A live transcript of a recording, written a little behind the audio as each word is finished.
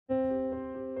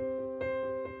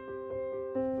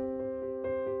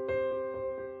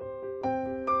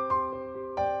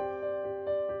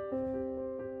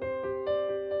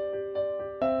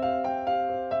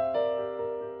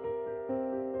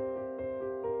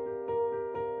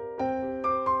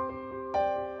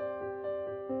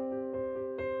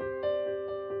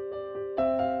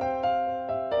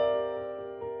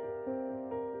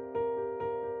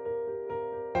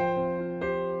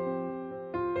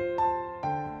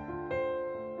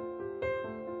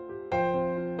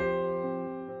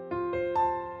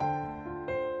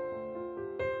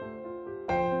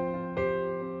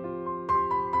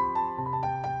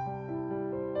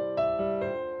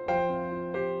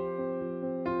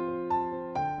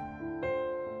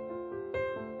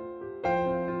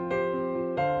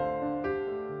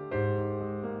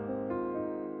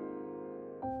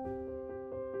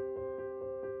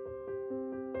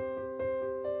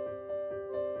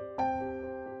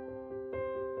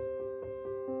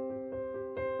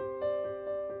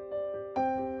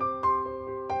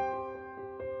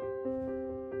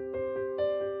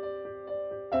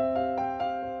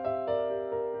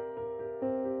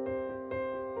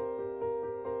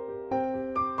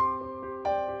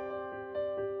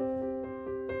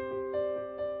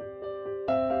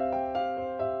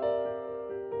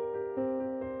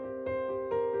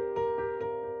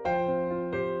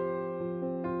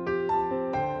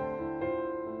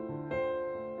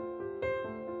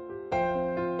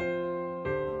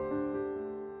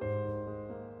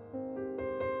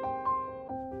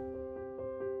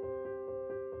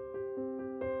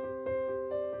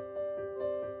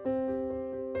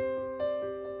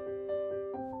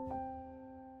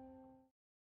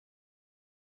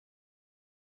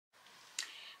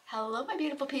Hello my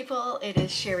beautiful people, it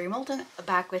is Sherry Moulton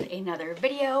back with another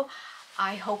video.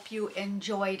 I hope you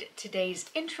enjoyed today's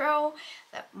intro,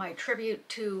 my tribute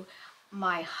to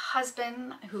my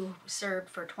husband who served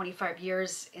for 25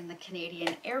 years in the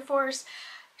Canadian Air Force,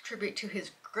 tribute to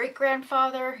his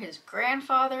great-grandfather, his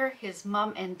grandfather, his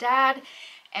mom and dad,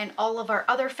 and all of our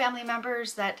other family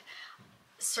members that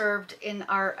served in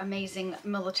our amazing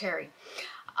military.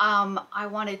 I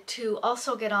wanted to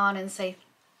also get on and say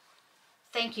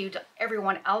thank you to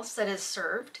everyone else that has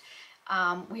served.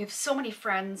 We have so many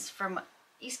friends from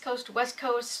East Coast to West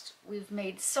Coast. We've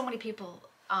made so many people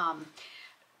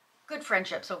good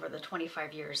friendships over the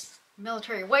 25 years.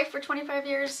 Military wife for 25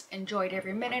 years, enjoyed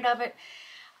every minute of it.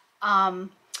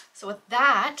 So with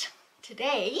that,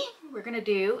 today we're gonna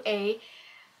do a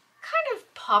kind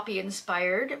of poppy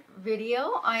inspired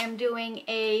video. I am doing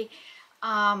a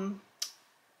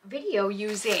video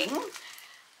using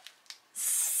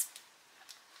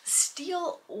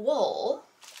steel wool,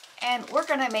 and we're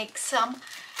gonna make some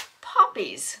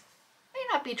poppies. May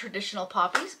not be traditional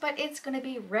poppies, but it's gonna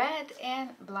be red and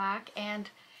black and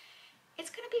it's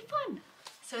gonna be fun.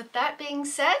 So with that being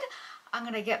said, I'm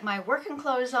gonna get my working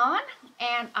clothes on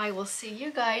and I will see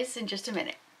you guys in just a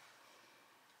minute.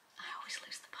 I always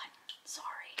lose the button,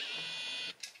 sorry.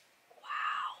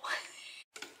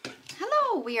 Wow.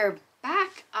 Hello, we are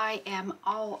back. I am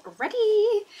all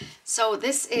ready. So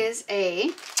this is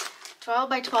a 12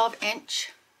 by 12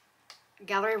 inch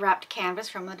gallery wrapped canvas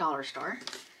from the dollar store.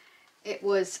 It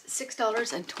was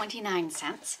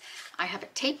 $6.29. I have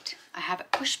it taped, I have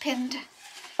it push pinned,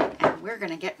 and we're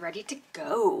gonna get ready to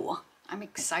go. I'm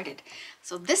excited.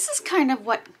 So this is kind of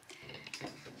what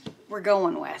we're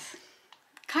going with.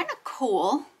 Kind of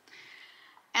cool.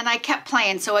 And I kept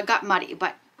playing so it got muddy,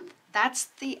 but that's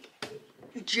the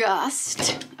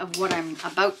gist of what I'm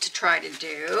about to try to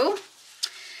do.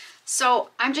 So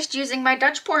I'm just using my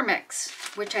Dutch pour mix,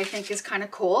 which I think is kind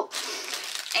of cool.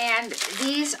 And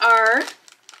these are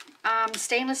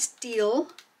stainless steel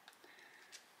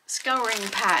scouring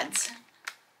pads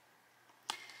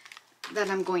that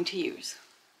I'm going to use.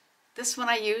 This one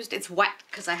I used, it's wet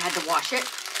because I had to wash it.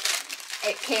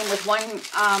 It came with one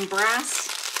brass.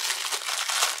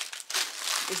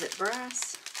 Is it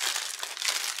brass?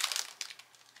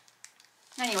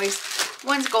 Anyways,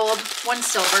 one's gold, one's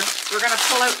silver. So we're gonna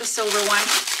pull out the silver one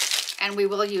and we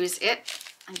will use it.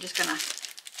 I'm just gonna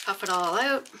puff it all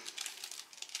out.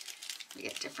 We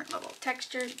get different little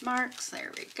texture marks.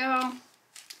 There we go.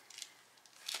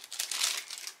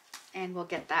 And we'll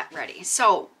get that ready.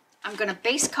 So I'm gonna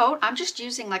base coat. I'm just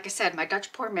using, like I said, my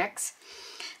Dutch pour mix.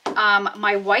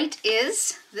 My white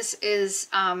is, this is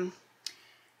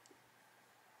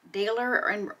Daler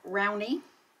and Rowney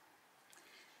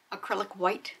acrylic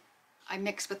white. I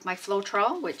mix with my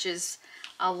Floetrol, which is,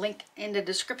 I'll link in the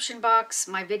description box,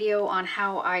 my video on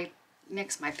how I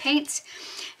mix my paints.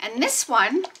 And this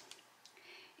one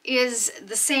is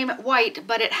the same white,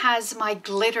 but it has my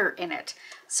glitter in it.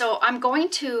 So I'm going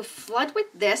to flood with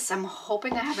this. I'm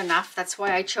hoping I have enough. That's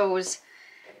why I chose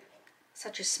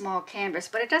such a small canvas,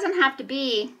 but it doesn't have to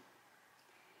be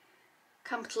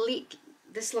complete.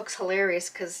 This looks hilarious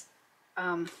because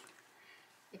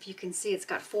if you can see, it's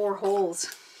got 4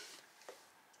 holes.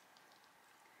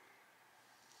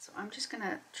 So I'm just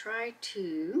gonna try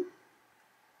to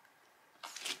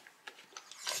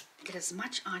get as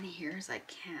much on here as I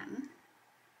can,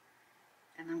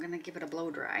 and I'm gonna give it a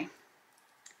blow dry.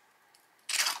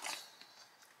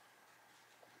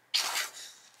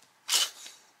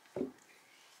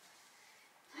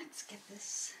 Let's get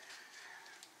this,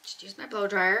 just use my blow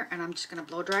dryer, and I'm just gonna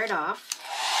blow dry it off.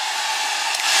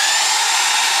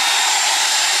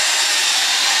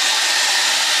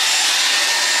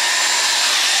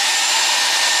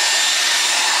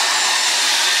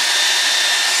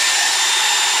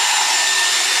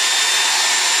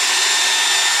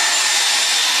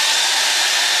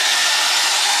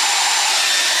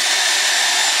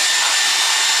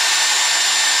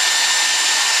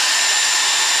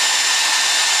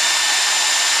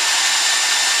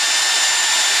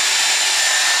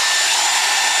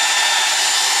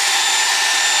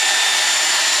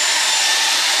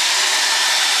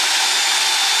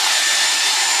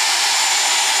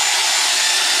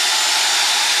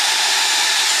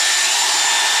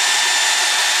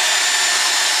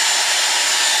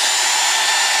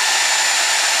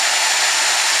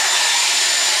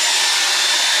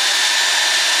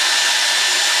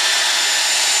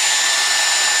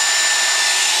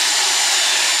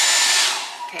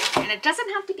 It doesn't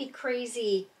have to be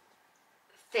crazy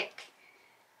thick,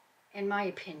 in my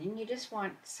opinion. You just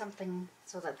want something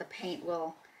so that the paint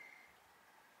will,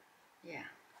 yeah,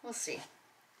 we'll see.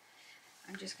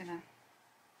 I'm just gonna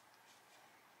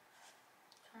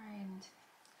try and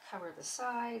cover the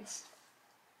sides.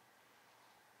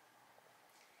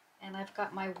 And I've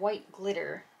got my white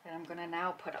glitter that I'm gonna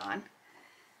now put on.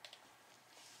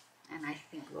 And I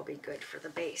think will be good for the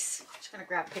base. I'm just gonna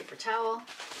grab a paper towel.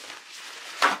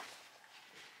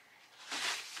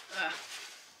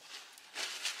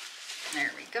 There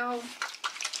we go.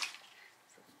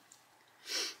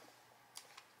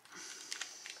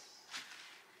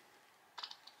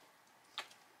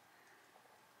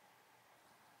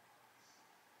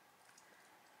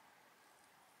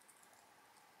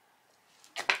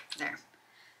 There.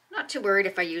 Not too worried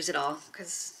if I use it all,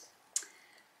 because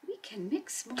we can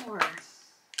mix more.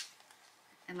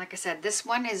 And like I said, this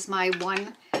one is my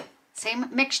one,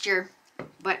 same mixture,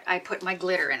 but I put my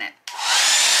glitter in it.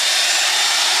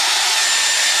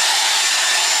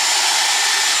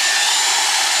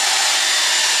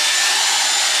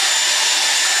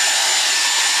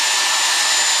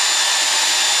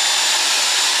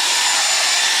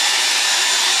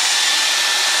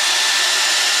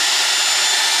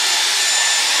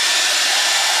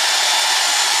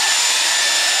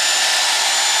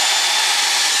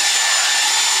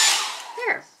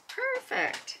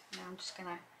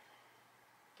 Gonna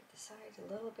give the sides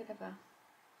a little bit of a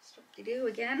swoop-de-doo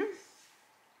again,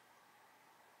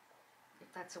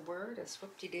 if that's a word, a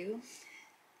swoop-de-doo.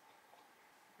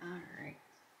 All right,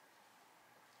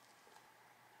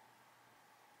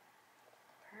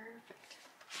 perfect.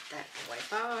 Put that to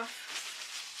wipe off,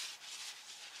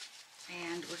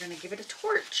 and we're gonna give it a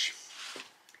torch.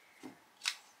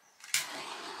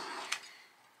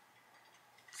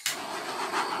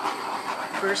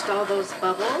 Burst all those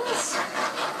bubbles.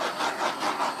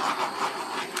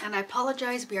 And I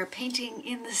apologize, we are painting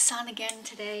in the sun again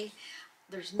today.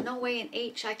 There's no way in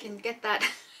H I can get that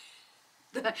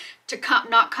to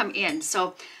not come in,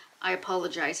 so I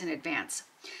apologize in advance.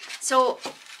 So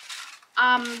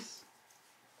the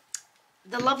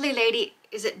lovely lady,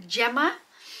 is it Gemma,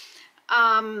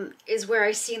 is where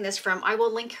I seen this from. I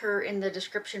will link her in the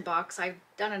description box. I've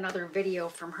done another video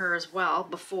from her as well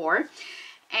before,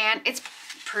 and it's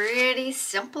pretty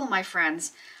simple, my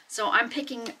friends. So I'm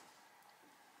picking,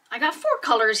 I got 4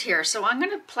 colors here, so I'm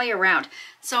going to play around.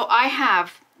 So I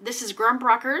have, this is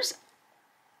Grumbracher's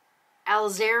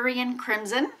Alizarin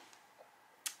Crimson.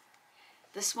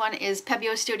 This one is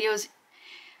Pebeo Studios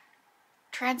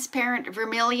Transparent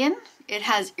Vermillion. It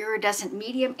has iridescent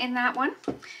medium in that one.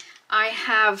 I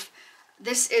have,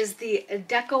 this is the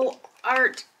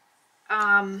DecoArt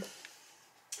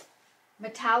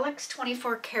Metallics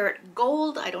 24 karat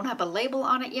gold. I don't have a label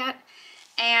on it yet.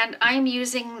 And I'm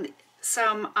using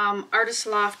some Artist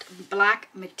Loft black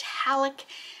metallic,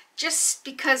 just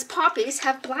because poppies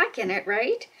have black in it,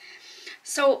 right?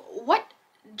 So what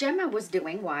Gemma was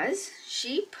doing was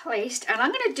she placed, and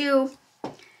I'm going to do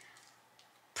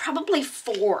probably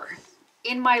 4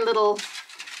 in my little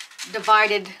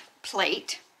divided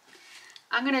plate.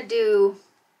 I'm going to do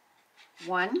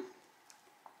 1,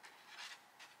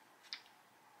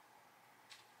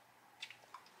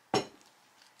 2,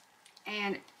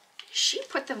 and she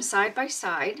put them side by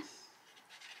side.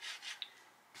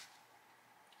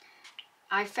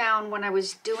 I found when I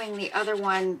was doing the other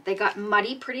one, they got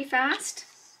muddy pretty fast.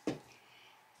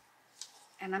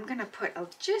 And I'm gonna put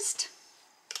just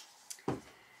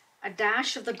a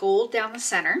dash of the gold down the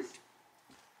center.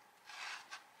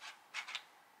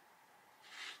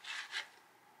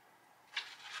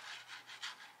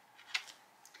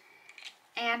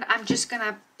 And I'm just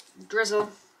gonna drizzle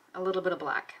a little bit of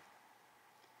black.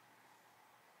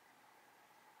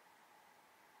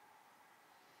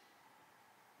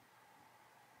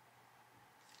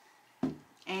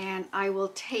 And I will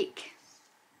take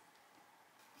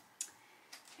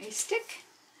a stick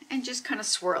and just kind of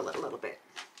swirl it a little bit.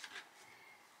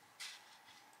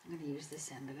 I'm going to use this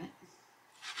end of it.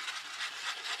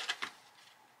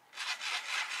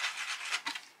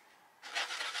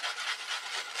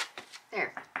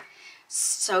 There.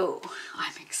 So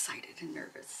I'm excited and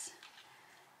nervous.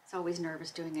 It's always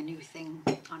nervous doing a new thing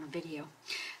on a video.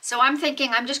 So I'm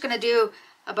thinking I'm just going to do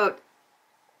about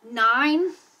 9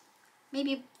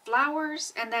 maybe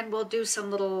flowers, and then we'll do some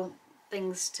little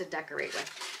things to decorate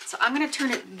with. So I'm going to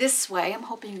turn it this way. I'm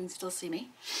hoping you can still see me.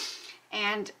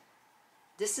 And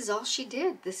this is all she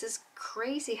did. This is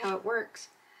crazy how it works.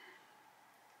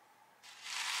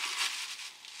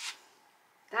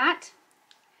 That,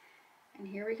 and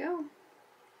here we go.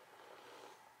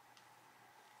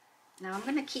 Now I'm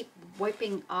going to keep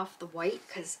wiping off the white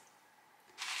because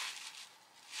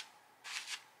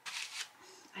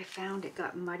I found it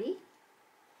got muddy.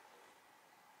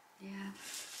 Yeah.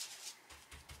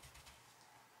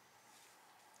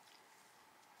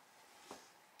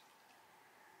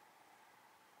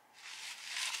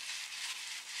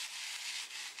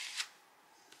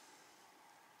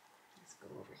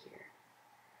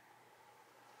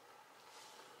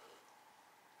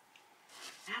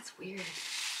 That's weird.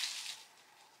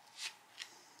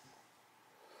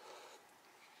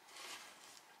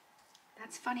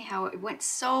 That's funny how it went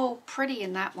so pretty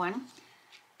in that one.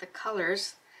 The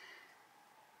colors.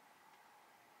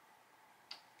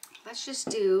 Let's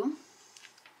just do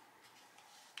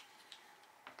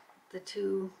the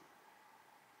two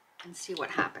and see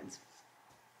what happens.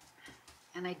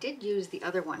 And I did use the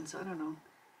other one, so I don't know.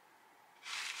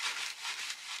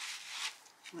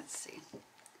 Let's see.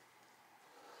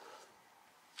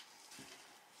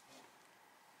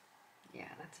 Yeah,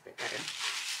 that's a bit better.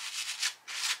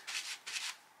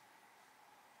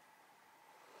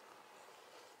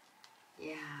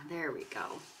 Yeah, there we go.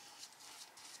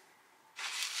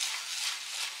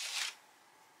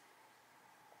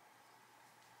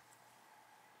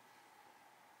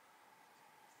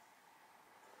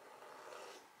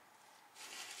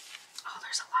 Oh,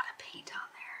 there's a lot of paint on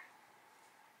there.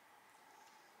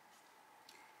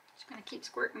 Just gonna keep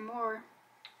squirting more.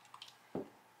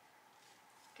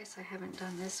 Guess I haven't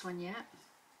done this one yet.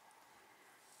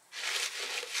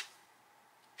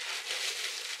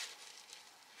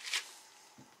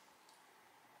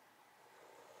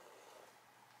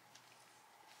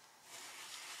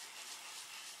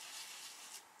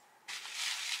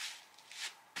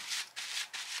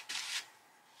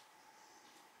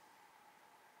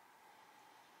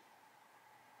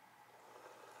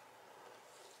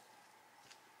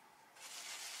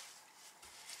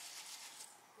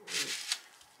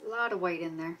 A lot of white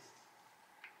in there.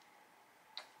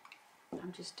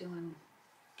 I'm just doing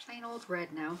plain old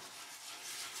red now.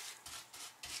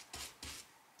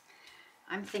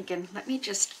 I'm thinking, let me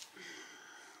just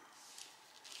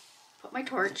put my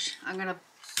torch. I'm gonna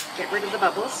get rid of the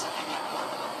bubbles.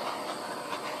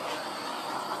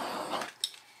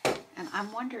 And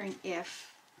I'm wondering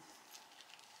if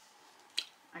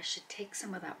I should take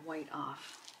some of that white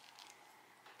off.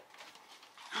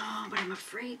 Oh, but I'm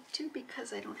afraid to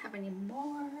because I don't have any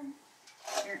more.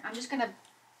 Here, I'm just gonna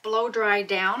blow dry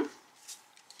down.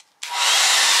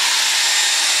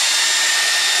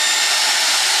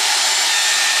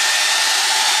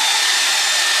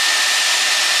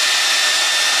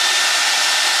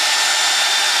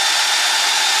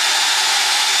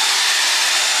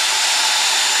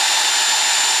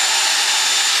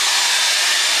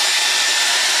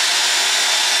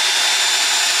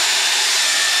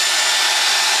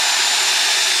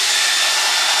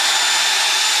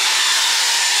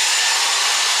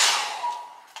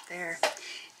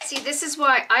 This is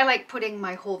why I like putting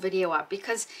my whole video up,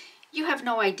 because you have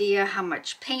no idea how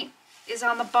much paint is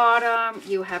on the bottom.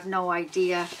 You have no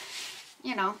idea,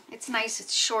 you know, it's nice,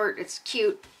 it's short, it's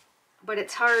cute, but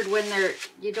it's hard when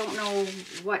you don't know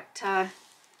what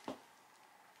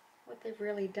they've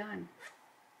really done.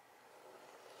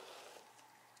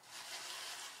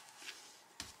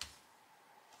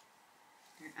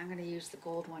 Here, I'm going to use the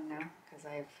gold one now because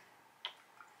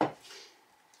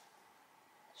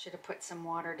should have put some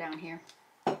water down here.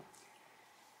 Let's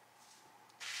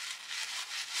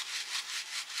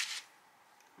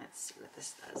see what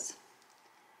this does.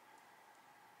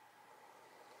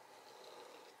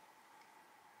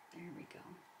 There we go.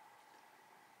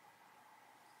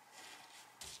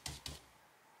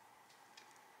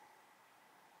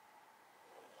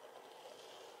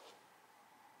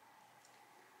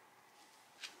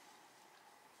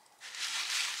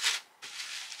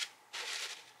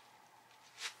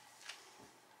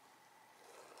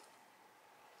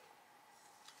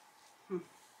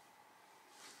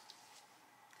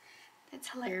 It's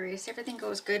hilarious. Everything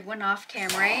goes good when off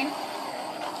camera, eh?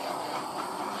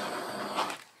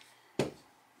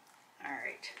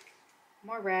 Alright.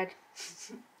 More red.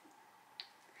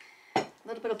 A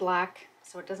little bit of black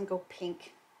so it doesn't go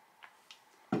pink.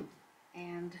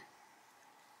 And,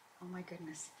 oh my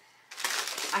goodness.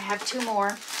 I have two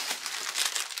more.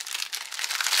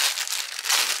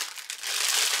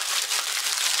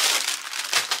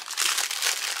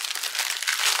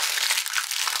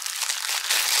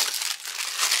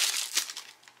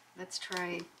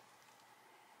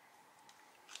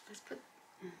 Let's put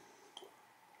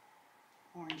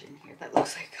orange in here. That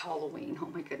looks like Halloween. Oh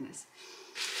my goodness.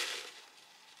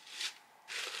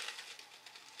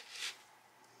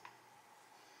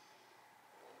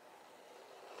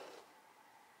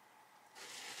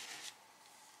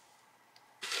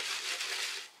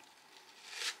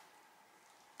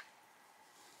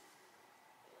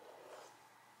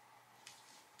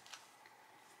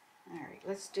 Alright,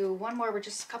 let's do one more with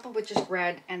just a couple with just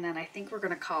red, and then I think we're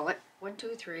going to call it 1,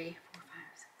 2, 3, 4, 5,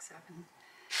 6, 7.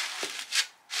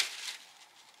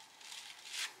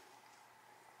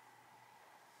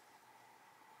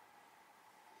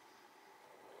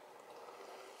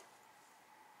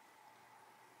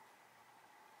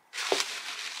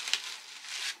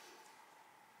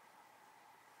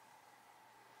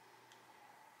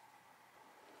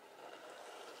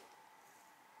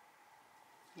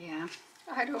 Yeah,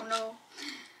 I don't know.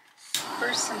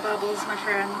 Burst some bubbles, my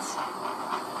friends.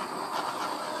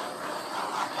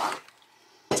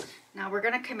 Now we're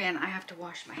gonna come in. I have to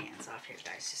wash my hands off here,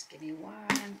 guys. Just give me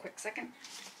one quick second.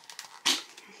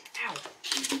 Ow.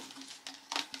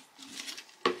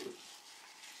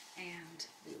 And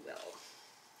we will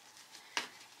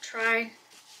try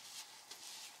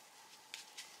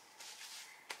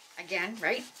again,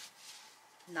 right?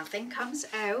 Nothing comes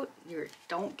out.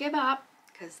 Don't give up,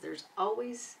 because there's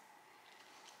always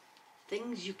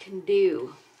things you can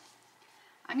do.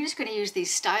 I'm just going to use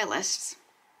these stylists,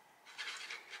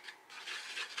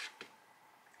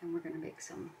 and we're going to make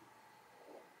some.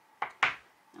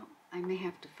 Oh, I may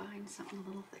have to find something a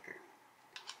little thicker.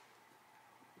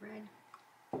 Red,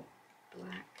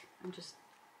 black. I'm just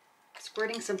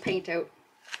squirting some paint out,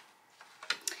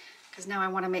 because now I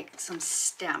want to make some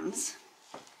stems.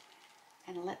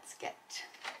 And let's get,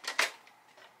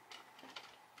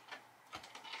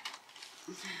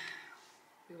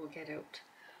 we will get out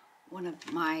one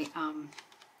of my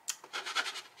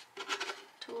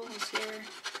tools here.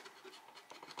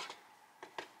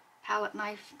 Palette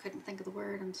knife, couldn't think of the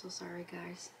word, I'm so sorry,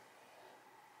 guys.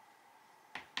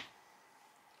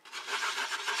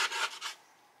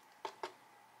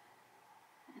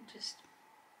 And just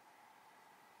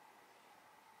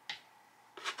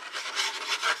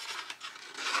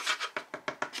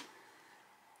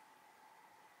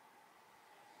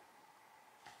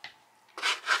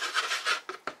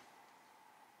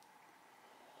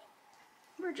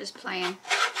we're just playing.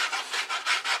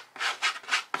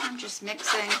 I'm just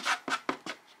mixing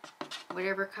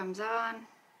whatever comes on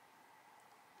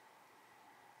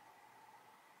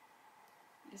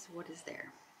is what is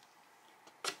there.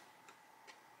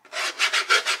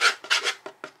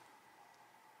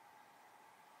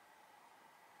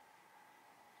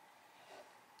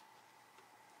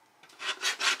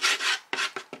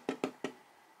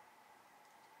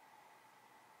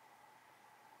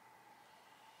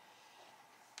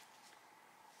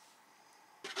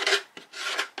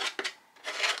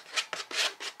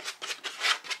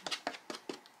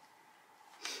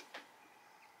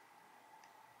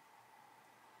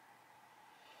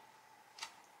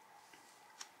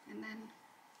 And then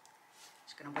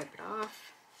just gonna wipe it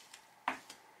off.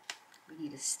 We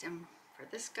need a stem for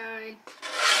this guy.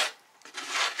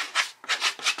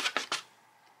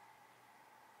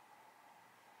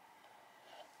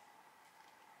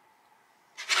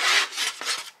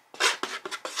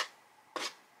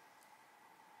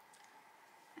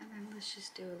 And then let's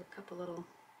just do a couple little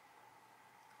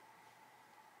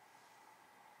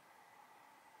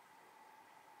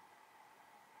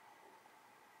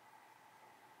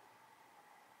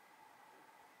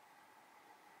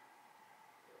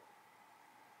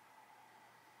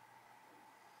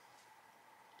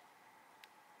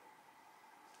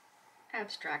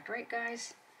abstract, right,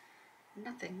 guys?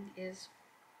 Nothing is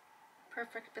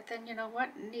perfect, but then you know what?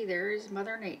 Neither is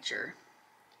Mother Nature.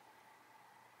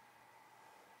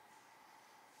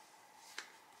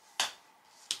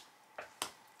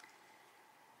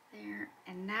 There,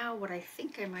 and now what I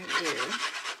think I might do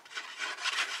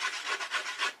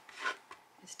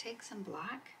is take some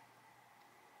black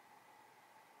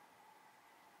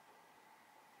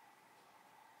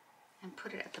and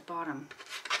put it at the bottom.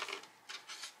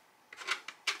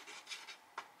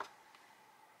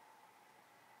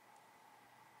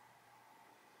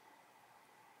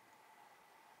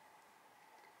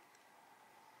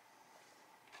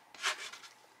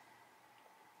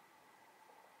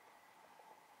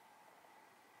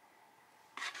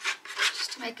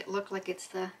 Just to make it look like it's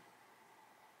the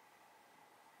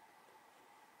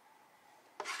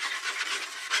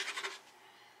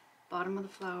bottom of the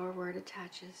flower where it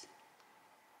attaches.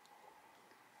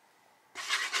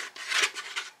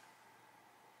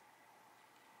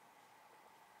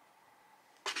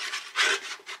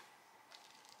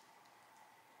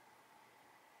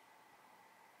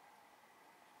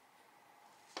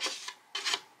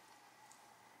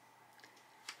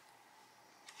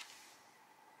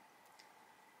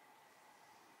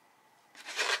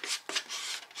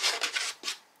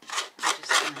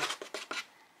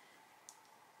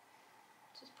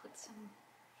 Some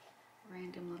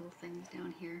random little things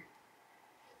down here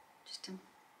just to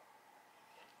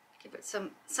give it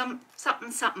something. I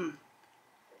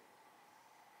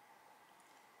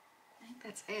think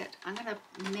that's it. I'm gonna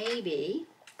maybe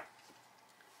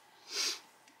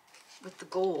with the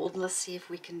gold, let's see if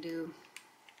we can do,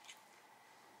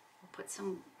 we'll put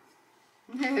some,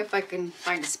 if I can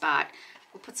find a spot,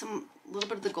 we'll put some little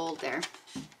bit of the gold there.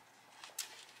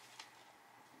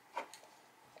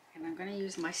 And I'm going to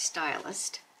use my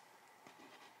stylist,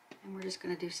 and And we're just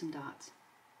going to do some dots.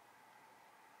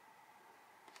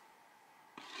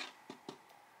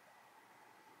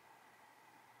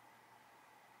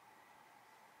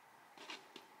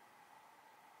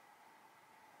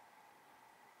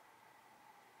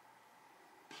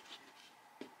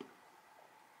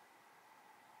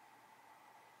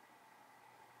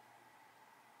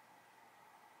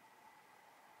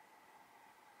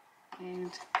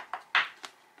 And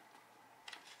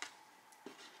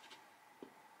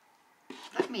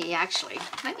let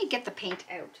me get the paint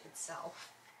out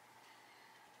itself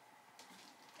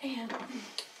and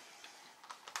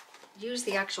use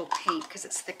the actual paint because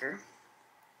it's thicker.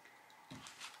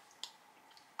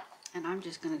 And I'm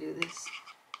just going to do this.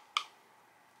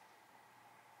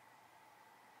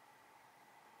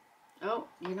 Oh,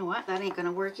 you know what? That ain't going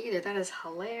to work either. That is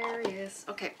hilarious.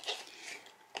 Okay.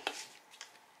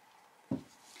 Well,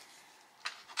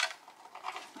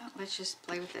 let's just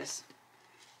play with this.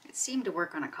 It seemed to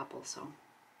work on a couple, so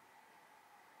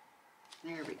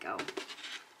there we go.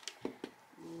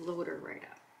 Load her right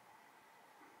up.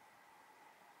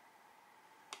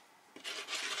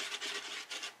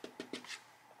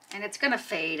 And it's going to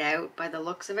fade out by the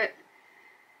looks of it.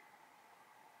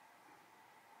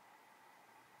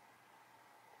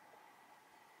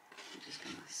 I'm just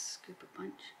going to scoop a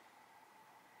bunch.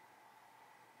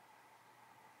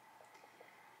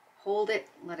 Hold it,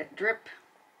 let it drip.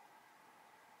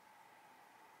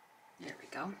 There we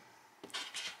go.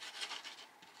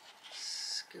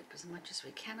 Scoop as much as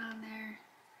we can on there.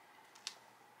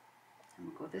 And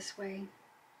we'll go this way.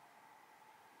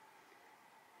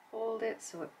 Hold it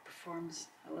so it performs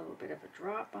a little bit of a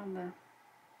drop on the...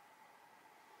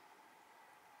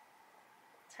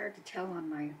 It's hard to tell on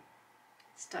my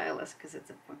stylus because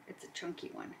it's a chunky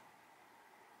one.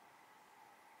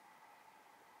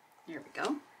 There we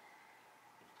go.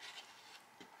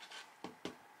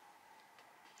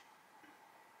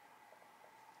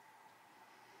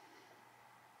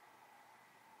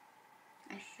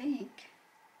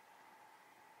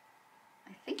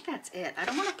 I think that's it. I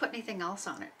don't want to put anything else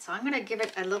on it, so I'm going to give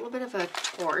it a little bit of a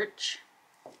torch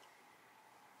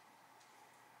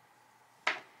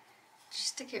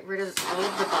just to get rid of all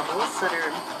of the bubbles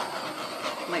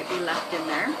that might be left in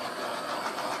there.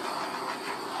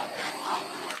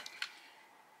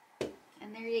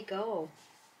 And there you go.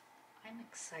 I'm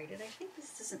excited. I think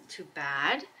this isn't too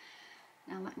bad.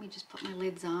 Now let me just put my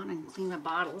lids on and clean my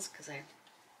bottles because I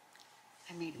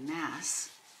made a mess.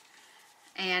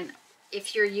 And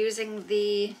if you're using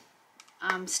the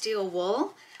steel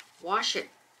wool, wash it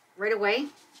right away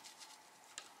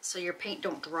so your paint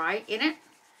don't dry in it.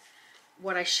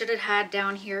 What I should have had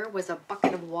down here was a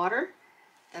bucket of water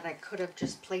that I could have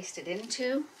just placed it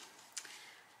into,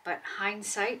 but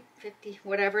hindsight 50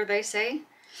 whatever they say.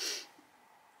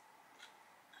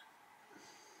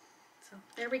 So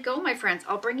there we go, my friends.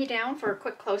 I'll bring you down for a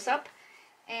quick close-up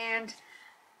and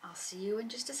I'll see you in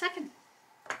just a second.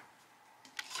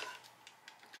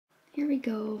 Here we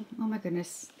go. Oh my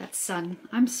goodness, that sun.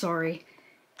 I'm sorry.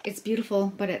 It's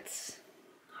beautiful, but it's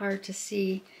hard to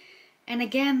see. And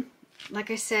again,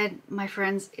 like I said, my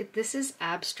friends, this is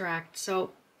abstract. So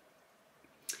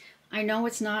I know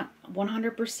it's not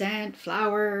 100%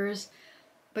 flowers,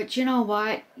 but you know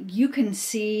what? You can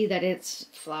see that it's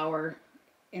flower,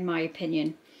 in my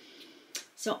opinion.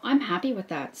 So I'm happy with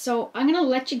that. So I'm going to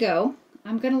let you go.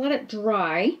 I'm going to let it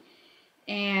dry,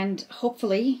 and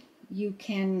hopefully you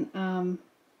can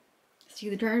see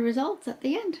the dry results at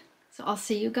the end. So I'll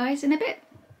see you guys in a bit.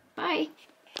 Bye.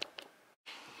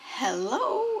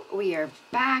 Hello, we are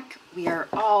back. We are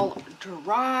all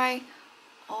dry.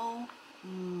 Oh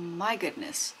my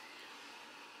goodness.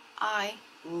 I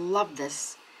love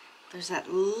this. There's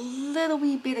that little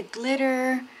wee bit of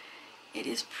glitter. It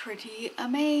is pretty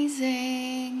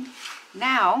amazing.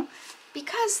 Now,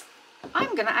 because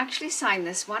I'm gonna actually sign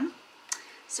this one,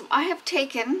 so I have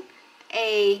taken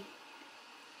a,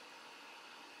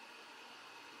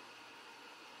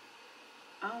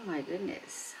 oh my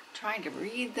goodness, I'm trying to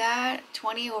read that,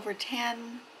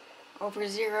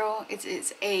 20/10/0.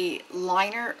 It's a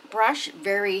liner brush,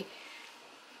 very,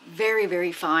 very,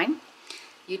 very fine.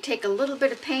 You take a little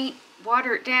bit of paint,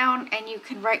 water it down, and you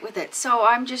can write with it. So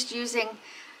I'm just using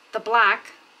the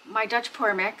black, my Dutch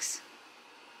pour mix,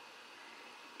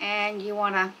 and you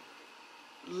want to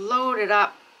load it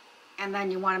up, and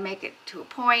then you want to make it to a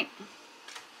point.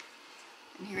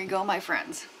 And here we go, my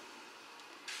friends.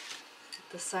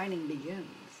 The signing begins.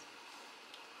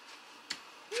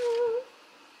 Woo.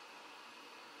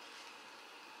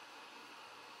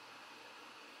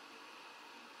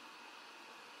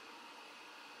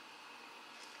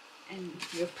 And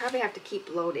you'll probably have to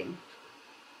keep loading.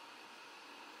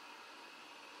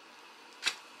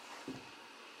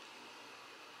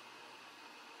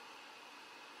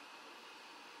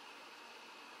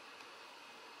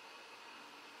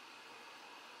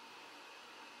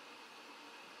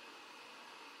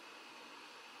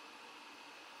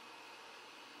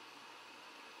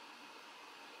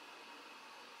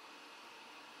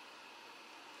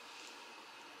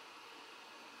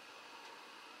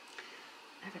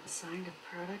 haven't signed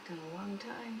a product in a long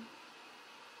time.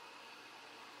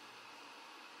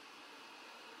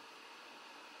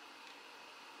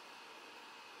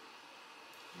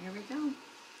 There we go.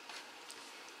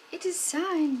 It is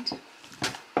signed.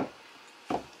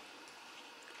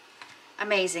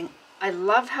 Amazing. I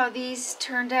love how these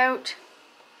turned out.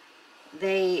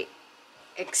 They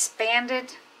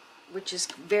expanded, which is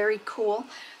very cool.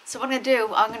 So what I'm going to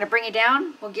do, I'm going to bring you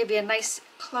down. We'll give you a nice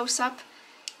close-up.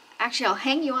 Actually, I'll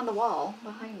hang you on the wall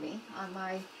behind me on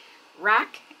my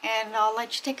rack, and I'll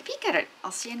let you take a peek at it.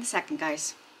 I'll see you in a second,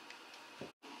 guys.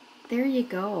 There you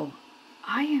go.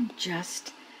 I am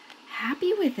just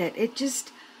happy with it. It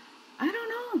just, I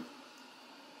don't know.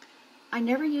 I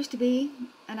never used to be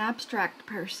an abstract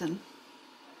person,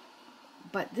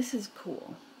 but this is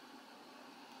cool.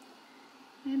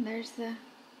 And there's the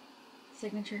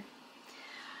signature.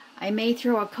 I may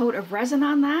throw a coat of resin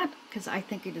on that because I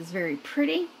think it is very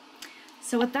pretty.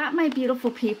 So with that, my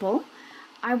beautiful people,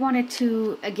 I wanted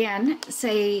to again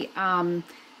say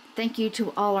thank you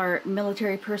to all our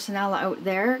military personnel out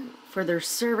there for their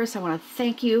service. I want to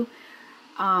thank you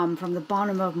from the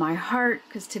bottom of my heart,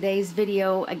 because today's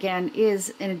video again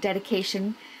is in a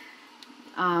dedication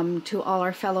to all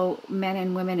our fellow men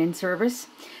and women in service.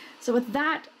 So with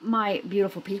that, my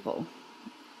beautiful people,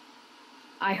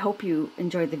 I hope you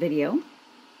enjoyed the video.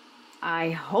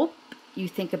 I hope you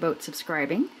think about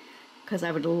subscribing, because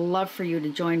I would love for you to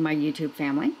join my YouTube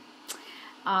family.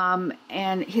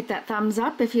 And hit that thumbs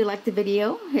up if you like the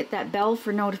video. Hit that bell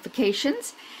for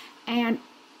notifications. And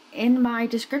in my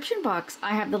description box,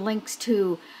 I have the links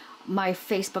to my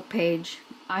Facebook page.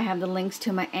 I have the links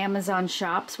to my Amazon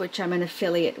shops, which I'm an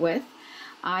affiliate with.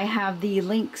 I have the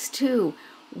links to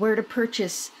where to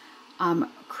purchase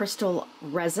Krystal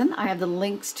Resin. I have the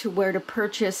links to where to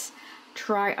purchase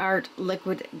TriArt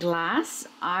liquid glass.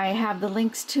 I have the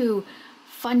links to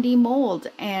Fundy Mold,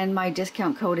 and my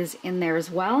discount code is in there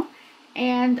as well.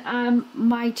 And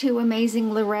my two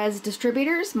amazing Rez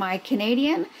distributors, my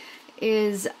Canadian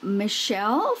is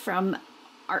Michelle from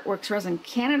Artworks Resin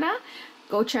Canada.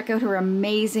 Go check out her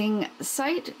amazing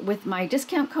site. With my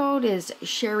discount code is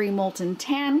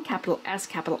SherryMolten10, capital S,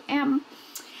 capital M.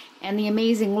 And the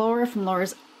amazing Laura from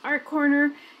Laura's Art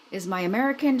Corner is my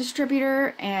American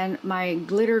distributor, and my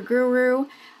glitter guru.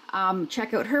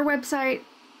 Check out her website.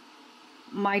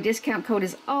 My discount code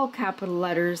is all capital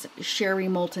letters,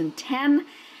 SherryMolten10.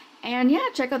 And yeah,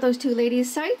 check out those two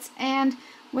ladies' sites. And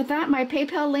with that, my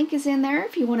PayPal link is in there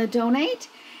if you want to donate.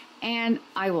 And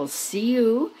I will see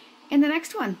you in the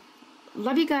next one.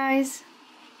 Love you guys.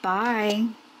 Bye.